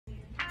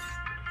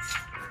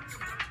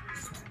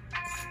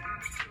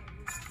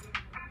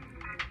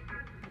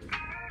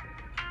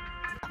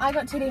I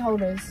got titty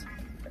holders.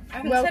 I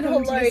haven't said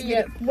hello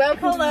yet.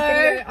 Welcome to the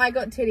video. I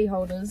got titty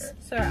holders.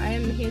 So I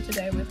am here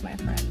today with my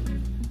friend,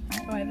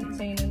 who I haven't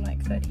seen in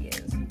like 30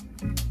 years.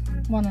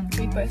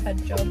 We both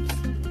had jobs,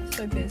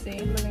 so busy,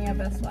 living our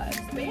best lives.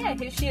 But yeah,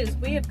 here she is.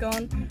 We have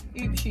gone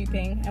oop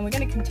shooping, and we're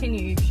going to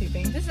continue oop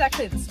shooping. This is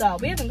actually the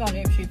start. We haven't gone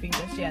oop shooping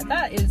just yet.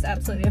 That is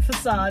absolutely a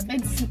facade.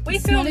 We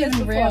filmed this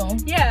before. Real.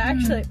 Yeah,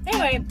 actually.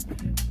 Anyway.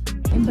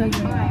 Hi,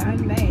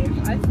 I'm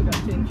Maeve. I forgot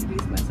to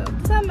introduce myself.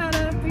 Does that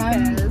matter? Who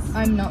cares?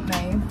 I'm not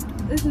Maeve.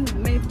 This is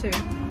Maeve too.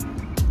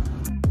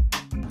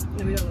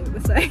 No, we don't look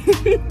the same.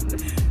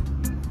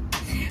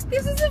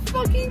 This is a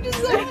fucking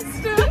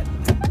disaster.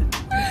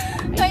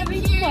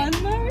 Thank you. Fun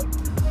though?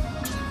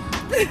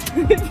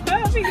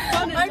 Having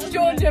fun. I'm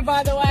Georgia,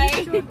 by the way.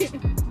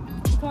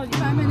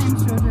 Hi, my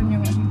name's Georgia and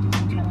you're welcome to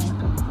my channel.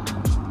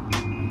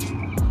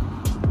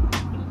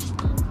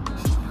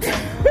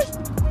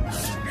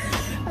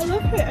 I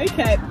love it.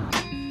 Okay.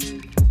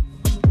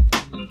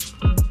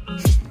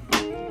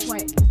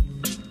 Wait.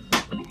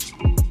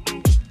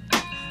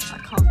 I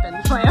can't bend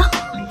the player.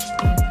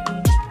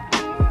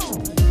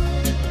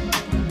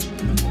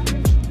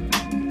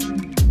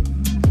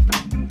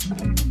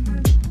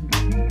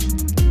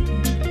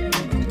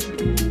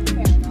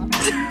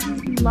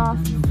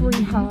 Laugh,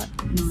 free heart,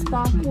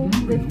 sparkle,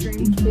 live,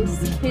 dream, kiss,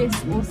 kiss,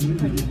 awesome,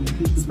 pretty,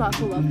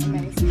 sparkle, love,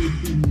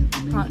 amazing,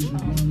 heart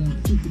charm.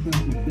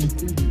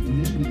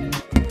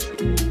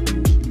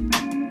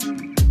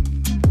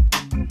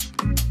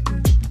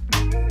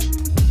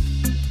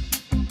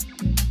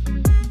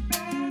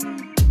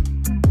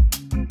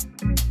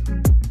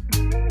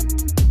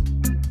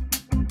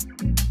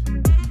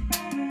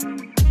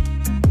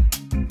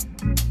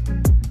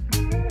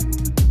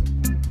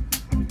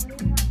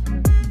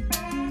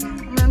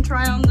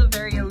 Try on the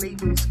very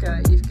illegal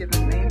skirt you've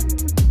given me.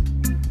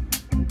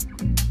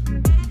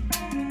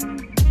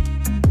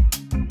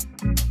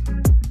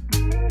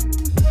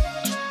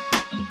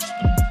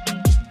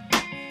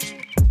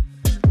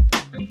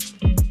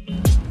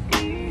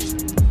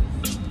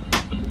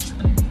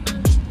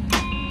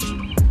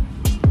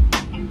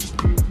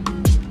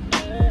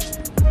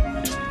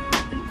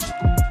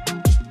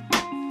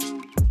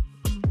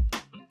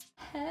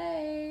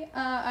 Hey,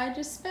 I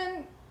just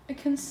spent a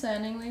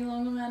concerningly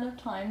long amount of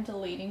time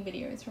deleting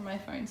videos from my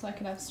phone so I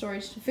could have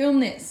storage to film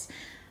this,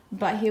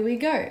 but here we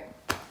go.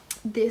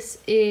 This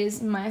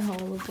is my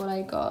haul of what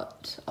I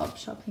got up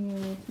shopping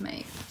with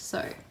May.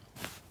 So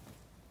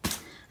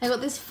I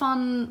got this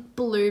fun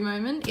blue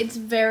moment. It's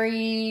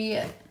very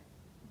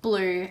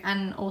blue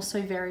and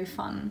also very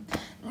fun.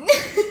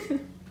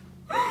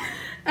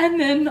 And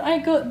then I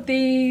got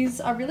these.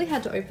 I really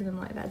had to open them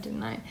like that,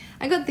 didn't I?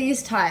 I got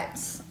these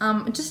types.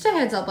 Just a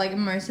heads up, like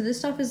most of this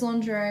stuff is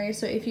lingerie,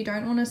 so if you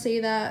don't want to see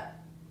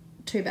that,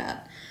 too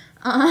bad.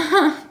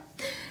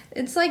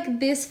 It's like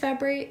this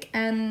fabric,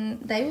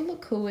 and they would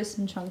look cool with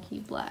some chunky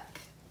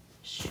black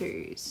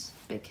shoes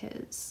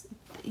because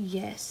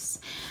yes.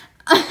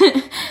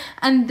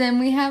 And then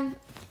we have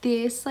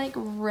this like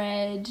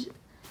red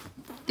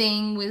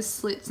thing with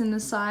slits in the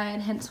side,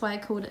 hence why I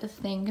called it a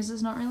thing, because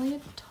it's not really a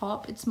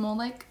top, it's more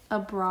like a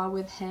bra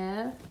with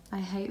hair. I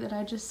hate that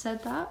I just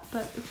said that,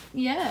 but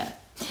yeah.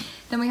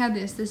 Then we have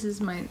this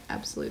is my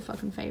absolute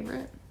fucking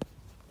favorite,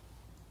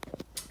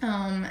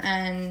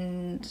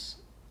 and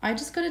I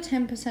just got a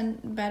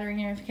 10% battery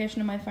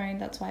notification on my phone,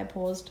 that's why I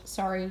paused,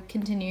 sorry,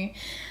 continue.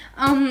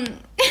 And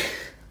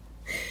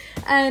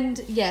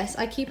yes,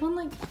 I keep on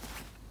like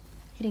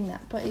hitting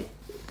that, but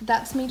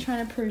that's me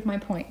trying to prove my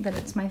point that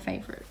it's my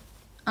favorite.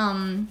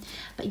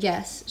 But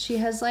yes, she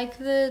has like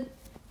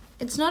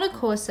it's not a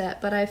corset,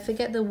 but I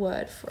forget the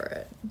word for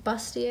it.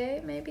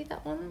 Bustier, maybe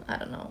that one? I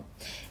don't know.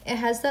 It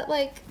has that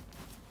like,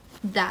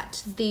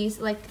 these,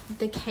 like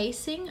the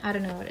casing, I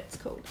don't know what it's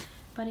called,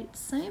 but it's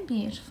so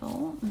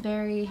beautiful.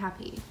 Very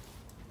happy.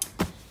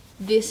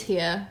 This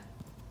here,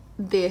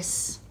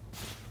 this,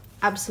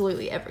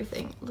 absolutely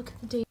everything. Look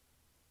at the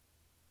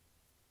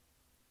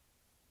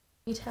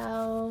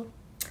detail.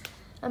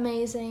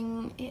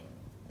 Amazing.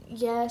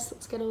 Yes,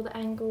 let's get all the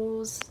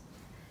angles.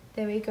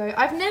 There we go.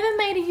 I've never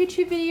made a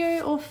YouTube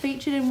video or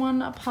featured in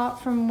one apart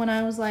from when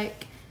I was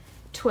like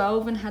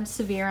 12 and had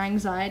severe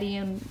anxiety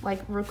and like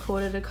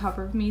recorded a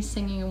cover of me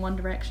singing a One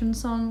Direction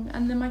song,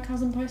 and then my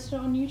cousin posted it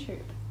on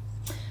YouTube.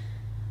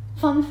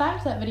 Fun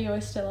fact, that video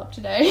is still up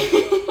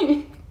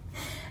today.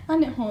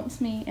 And it haunts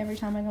me every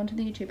time I go onto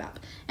the YouTube app.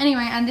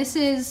 Anyway, and this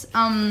is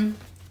a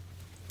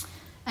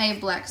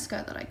black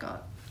skirt that I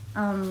got.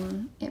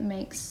 It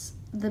makes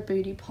the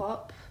booty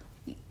pop.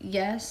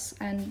 Yes,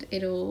 and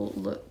it'll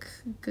look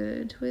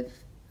good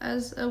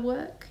as a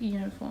work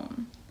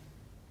uniform.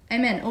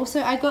 Amen.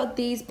 Also, I got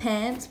these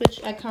pants,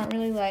 which I can't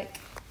really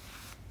like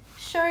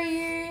show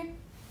you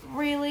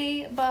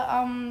really, but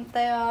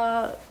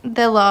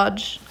they're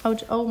large.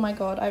 Oh my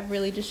god, I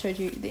really just showed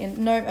you the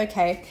no,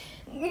 okay.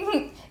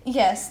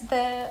 Yes,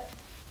 they're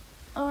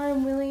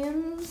R.M.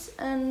 Williams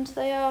and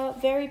they are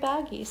very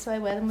baggy, so I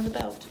wear them with a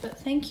belt. But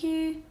thank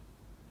you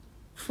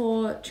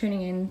for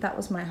tuning in. That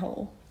was my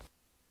haul.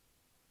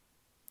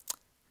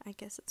 I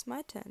guess it's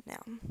my turn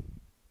now.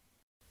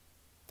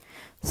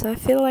 So I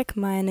feel like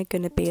mine are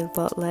going to be a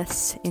lot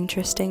less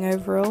interesting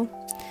overall,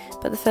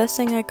 but the first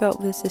thing I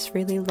got was this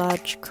really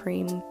large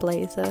cream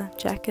blazer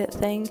jacket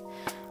thing.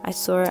 I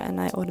saw it and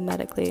I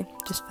automatically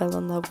just fell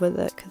in love with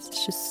it because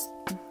it's just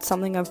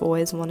something I've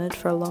always wanted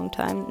for a long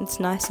time. It's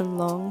nice and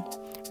long,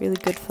 really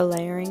good for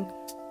layering.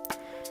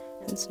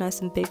 It's nice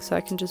and big, so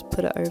I can just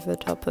put it over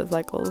top of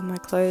like all of my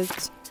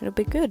clothes. It'll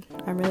be good.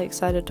 I'm really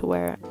excited to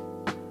wear it.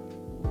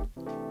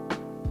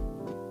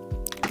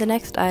 The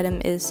next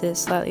item is this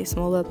slightly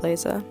smaller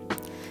blazer,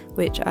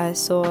 which I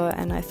saw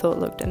and I thought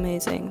looked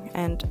amazing,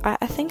 and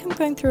I think I'm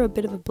going through a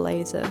bit of a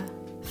blazer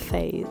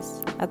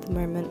phase at the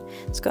moment.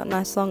 It's got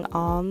nice long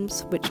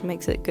arms, which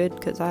makes it good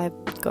because I've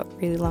got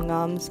really long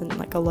arms and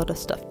like a lot of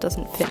stuff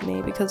doesn't fit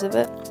me because of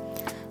it.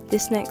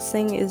 This next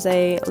thing is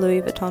a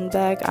Louis Vuitton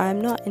bag. I'm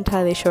not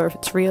entirely sure if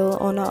it's real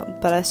or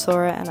not, but I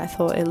saw it and I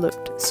thought it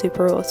looked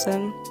super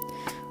awesome,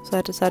 so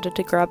I decided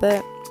to grab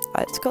it.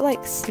 It's got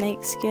like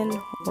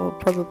snakeskin, or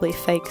probably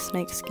fake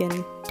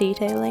snakeskin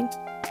detailing,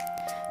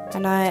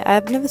 and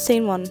I've never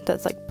seen one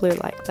that's like blue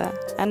like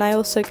that. And I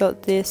also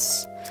got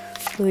this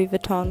Louis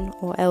Vuitton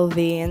or LV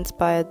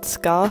inspired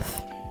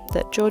scarf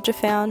that Georgia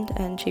found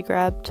and she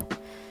grabbed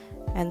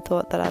and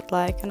thought that I'd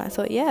like, and I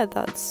thought, yeah,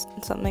 that's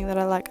something that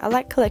I like. I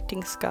like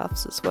collecting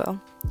scarves as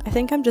well. I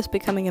think I'm just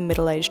becoming a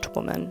middle-aged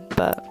woman,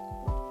 but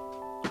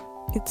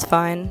it's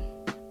fine.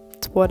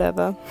 It's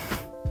whatever.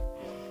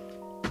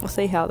 We'll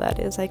see how that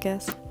is, I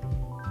guess.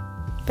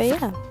 But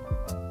yeah.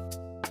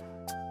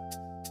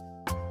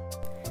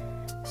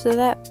 So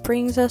that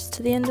brings us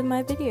to the end of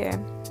my video.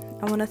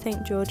 I want to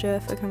thank Georgia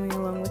for coming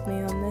along with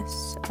me on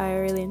this. I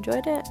really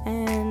enjoyed it,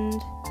 and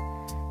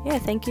yeah,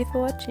 thank you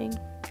for watching.